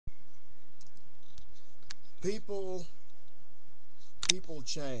People people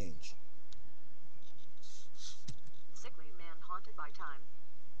change. Sickly man haunted by time.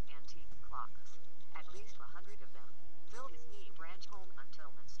 Antique clocks. At least 100 of them. Fill his knee branch home on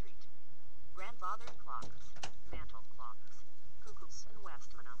Tillman Street. Grandfather clocks. Mantle clocks. Cuckoos and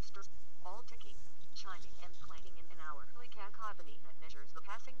Westminsters. All ticking, chiming and clanking in an hourly cacophony that measures the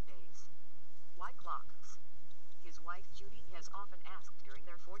passing days. Why clocks? His wife Judy has often asked during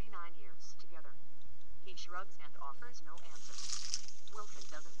their 49 years together. He shrugs and offers no answer. Wilson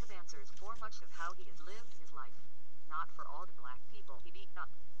doesn't have answers for much of how he has lived his life. Not for all the black people he beat up.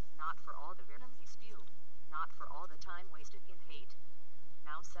 Not for all the venom he spewed. Not for all the time wasted in hate.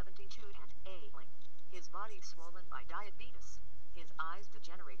 Now 72 and ailing. His body swollen by diabetes. His eyes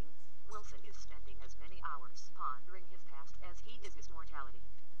degenerating. Wilson is spending as many hours pondering his past as he is his mortality.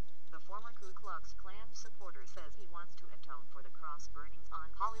 The former Ku Klux Klan supporter says he wants to atone for the cross burnings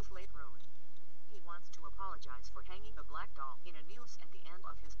on Hollis Lake Road. He wants to apologize for hanging a black doll in a noose at the end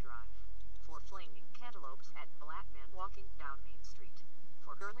of his drive. For flinging cantaloupes at black men walking down Main Street.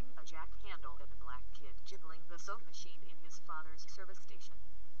 For hurling a jack handle at a black kid jiggling the soda machine in his father's service station.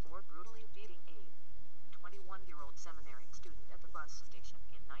 For brutally beating a 21-year-old seminary student at the bus station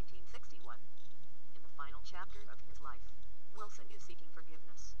in 1961. In the final chapter of his life, Wilson is seeking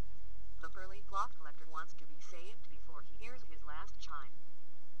forgiveness. The pearly clock collector wants to be saved before he hears his last chime.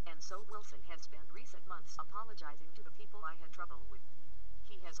 And so Wilson has spent recent months apologizing to the people I had trouble with.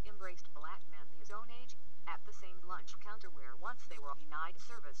 He has embraced black men his own age, at the same lunch counter where once they were denied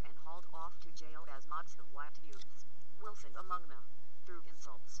service and hauled off to jail as mobs of white youths. Wilson among them, through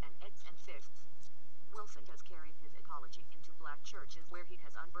insults and eggs and fists. Wilson has carried his apology into black churches where he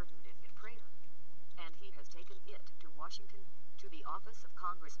has unburdened it in prayer. And he has taken it to Washington, to the office of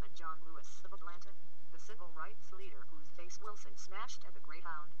Congressman John Lewis of Atlanta, the civil rights leader whose face Wilson smashed at the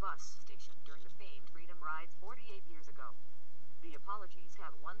Greyhound bus station during the famed Freedom Ride 48 years ago. The apologies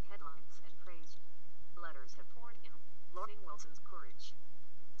have won headlines and praise. Letters have poured in, lauding Wilson's courage.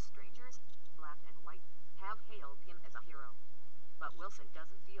 Strangers, black and white, have hailed him as a hero. But Wilson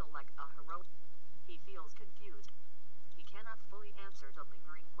doesn't feel like a hero. He feels confused. He cannot fully answer the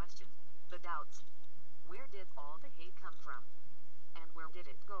lingering questions, the doubts. Where did all the hate come from? And where did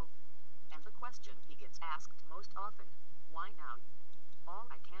it go? And the question he gets asked most often, why now? All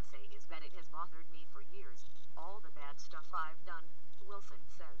I can say is that it has bothered me for years, all the bad stuff I've done, Wilson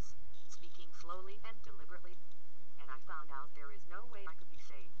says, speaking slowly and deliberately. And I found out there is no way I could be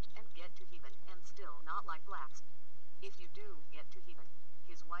saved and get to heaven and still not like blacks. If you do get to heaven,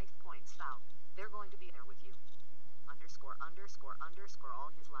 his wife points out, they're going to be there with you. Underscore underscore underscore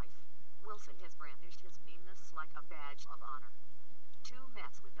all his life. Wilson has brandished his meanness like a badge of honor. Two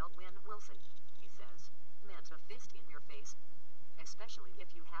mats would dealt when Wilson, he says, meant a fist in your face. Especially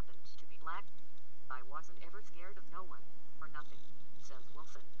if you happened to be black. I wasn't ever scared of no one, or nothing, says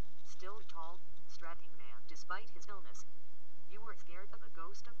Wilson, still a tall, strutting man despite his illness. You were scared of the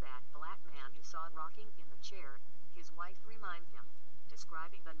ghost of that black man you saw rocking in the chair, his wife reminds him,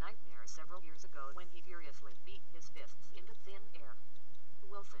 describing the nightmare several years ago when he furiously beat his fists into thin air.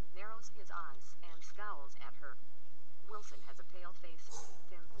 Wilson narrows his eyes and scowls at her. Wilson has a pale face,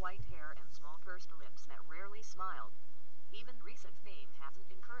 thin white hair and small pursed lips that rarely smiled. Even recent fame hasn't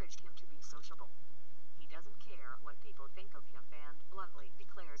encouraged him to be sociable. He doesn't care what people think of him and bluntly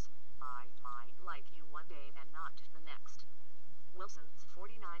declares, I might like you one day and not the next. Wilson's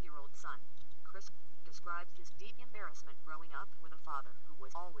 49-year-old son, Chris, describes his deep embarrassment growing up with a father who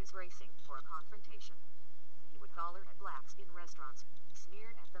was always racing for a confrontation. He would holler at blacks in restaurants,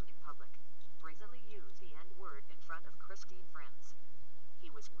 sneer at them in public, brazenly use the N-word in front of Christine friends. He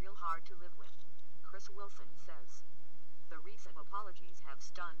was real hard to live with, Chris Wilson says. The recent apologies have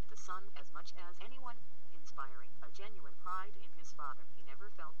stunned the son as much as anyone, inspiring a genuine pride in his father he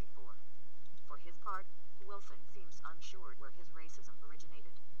never felt before. For his part, Wilson seems unsure where his racism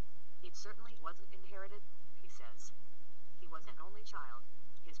originated. It certainly wasn't inherited, he says. He was an only child.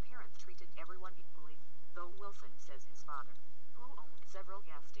 His parents treated everyone equally, though Wilson says his father, who owned several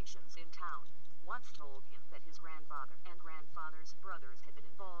gas stations in town, once told him that his grandfather and grandfather's brothers had been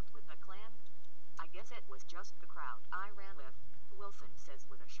involved with the Klan. I guess it was just the crowd I ran with, Wilson says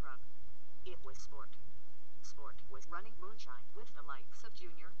with a shrug. It was sport. Sport was running moonshine with the likes of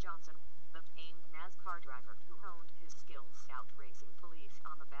Junior Johnson, the famed NASCAR driver who honed his skills out racing police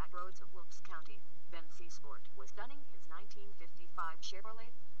on the back roads of Wilkes County. Then C-Sport was stunning his 1955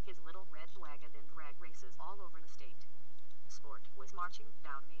 Chevrolet, his little red wagon and drag races all over the state. Sport was marching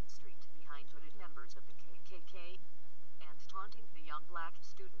down Main Street behind hooded members of the KKK and taunting the young black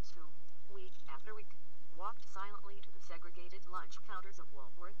students who, week after week, walked silently to the segregated lunch counters of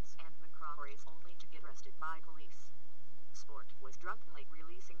Woolworths and McCrory's only to get arrested by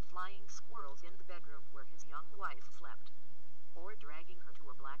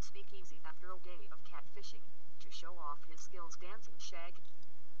speakeasy after a day of catfishing, to show off his skills dancing shag.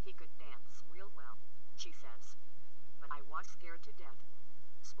 He could dance real well, she says. But I was scared to death.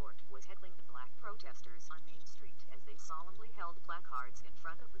 Sport was heckling the black protesters on Main Street as they solemnly held placards in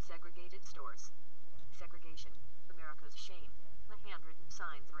front of the segregated stores. Segregation, America's shame, the handwritten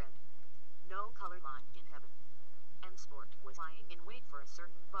signs read. No color line in heaven. And Sport was lying in wait for a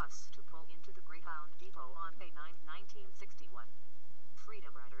certain bus to pull into the Greyhound Depot on May 9, 1961.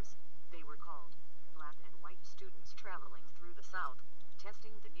 Freedom Riders, they were called, black and white students traveling through the South,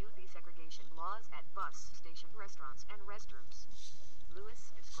 testing the new desegregation laws at bus station restaurants and restrooms.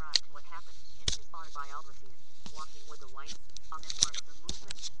 Lewis described what happened in his autobiography, Walking with the White, a memoir of the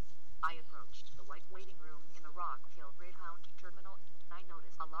movement. I approached the white waiting room in the Rock Hill Greyhound terminal. I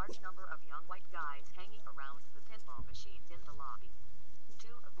noticed a large number of young white guys hanging around the pinball machines in the lobby.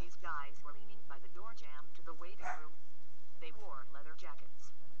 Two of these guys were leaning by the door jamb to the waiting room. They wore leather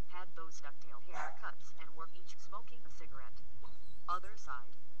jackets, had those ducktail haircuts, and were each smoking a cigarette. Other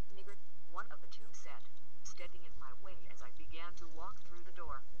side, nigger, one of the two said, steadying in my way as I began to walk through the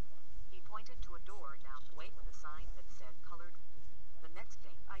door. He pointed to a door down the way with a sign that said colored. The next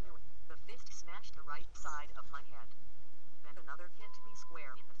thing I knew, the fist smashed the right side of my head. Then another hit me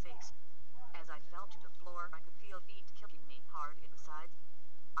square in the face. As I fell to the floor, I could feel feet kicking me hard in the sides.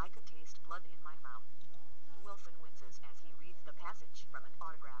 I could taste blood in my mouth. Wilson winces as he reads the passage from an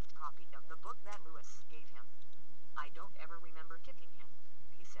autographed copy of the book that Lewis gave him. I don't ever remember kicking him,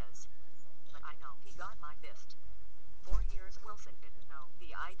 he says. But I know he got my fist. For years Wilson didn't know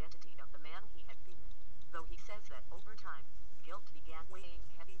the identity of the man he had beaten, though he says that over time, guilt began weighing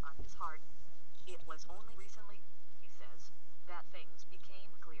heavy on his heart. It was only recently, he says, that things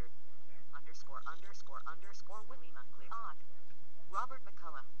became clear. Willie McLeod, Robert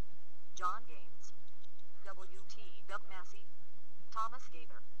McCullough, John Gaines, W.T. Doug Massey, Thomas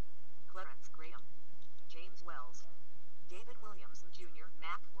Gaither, Clarence Graham, James Wells, David Williamson Jr.,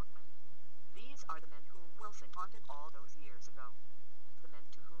 Mac Workman. These are the men whom Wilson taunted all those years ago. The men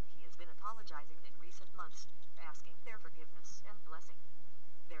to whom he has been apologizing in recent months, asking their forgiveness and blessing.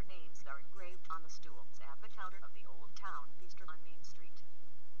 Their names are engraved on the stools at the counter of the Old Town Bistro on Main Street.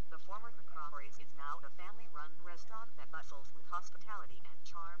 The former McCrory's is now a family-run restaurant that bustles with hospitality and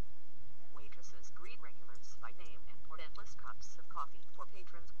charm. Waitresses greet regulars by name and pour endless cups of coffee for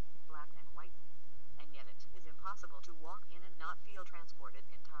patrons, black and white. And yet it is impossible to walk in and not feel transported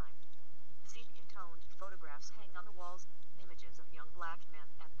in time. Sepia-toned photographs hang on the walls, images of young black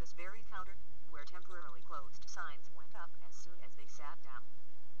men at this very counter, where temporarily closed signs went up as soon as they sat down.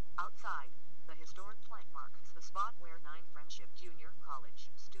 Outside, the historic plank marks the spot where 9 Friendship Junior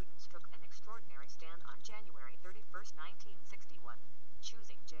College students took an extraordinary stand on January 31, 1961,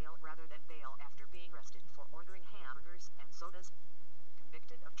 choosing jail rather than bail after being arrested for ordering hamburgers and sodas.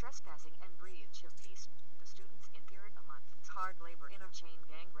 Convicted of trespassing and breach of peace, the students endured a month's hard labor in a chain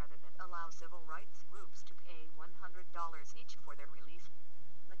gang rather than allow civil rights groups to pay $100 each for their release.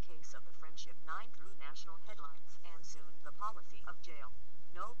 The case of the Friendship 9 drew national headlines, and soon the policy of jail,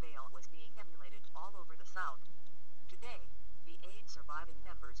 no bail was being emulated all over the South. Today, the 8 surviving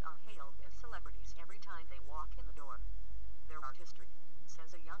members are hailed as celebrities every time they walk in the door. Their art history,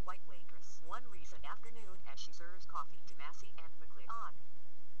 says a young white waitress one recent afternoon as she serves coffee to Massey and McLeod.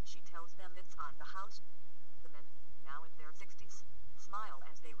 She tells them it's on the house. The men, now in their 60s, smile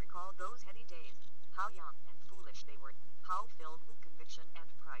as they recall those heady days, how young and foolish they were, how filled with conviction and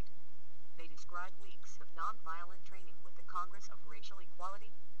pride. They describe weeks of nonviolent training with the Congress of Racial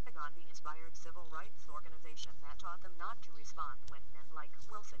Equality, a Gandhi-inspired civil rights organization that taught them not to respond when men like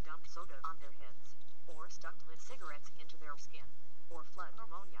Wilson dumped soda on their heads, or stuck lit cigarettes into their skin, or flood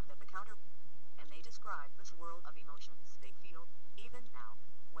pneumonia at the counter. And they describe this world of emotions they feel, even now,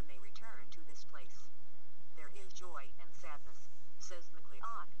 when they return to this place. There is joy and sadness, says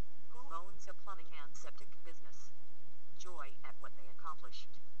McLeod, who owns a plumbing and septic business. Joy at what they accomplished.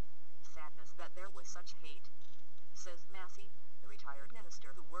 Sadness that there was such hate, says Massey, the retired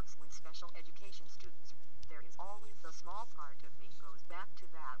minister who works with special education students. There is always a small part of me goes back to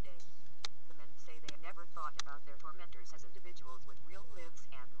that day. The men say they never thought about their tormentors as individuals with real lives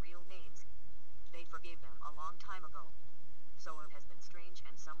and real names. They forgave them a long time ago. So it has been strange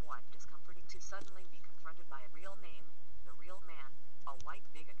and somewhat discomforting to suddenly be confronted by a real name,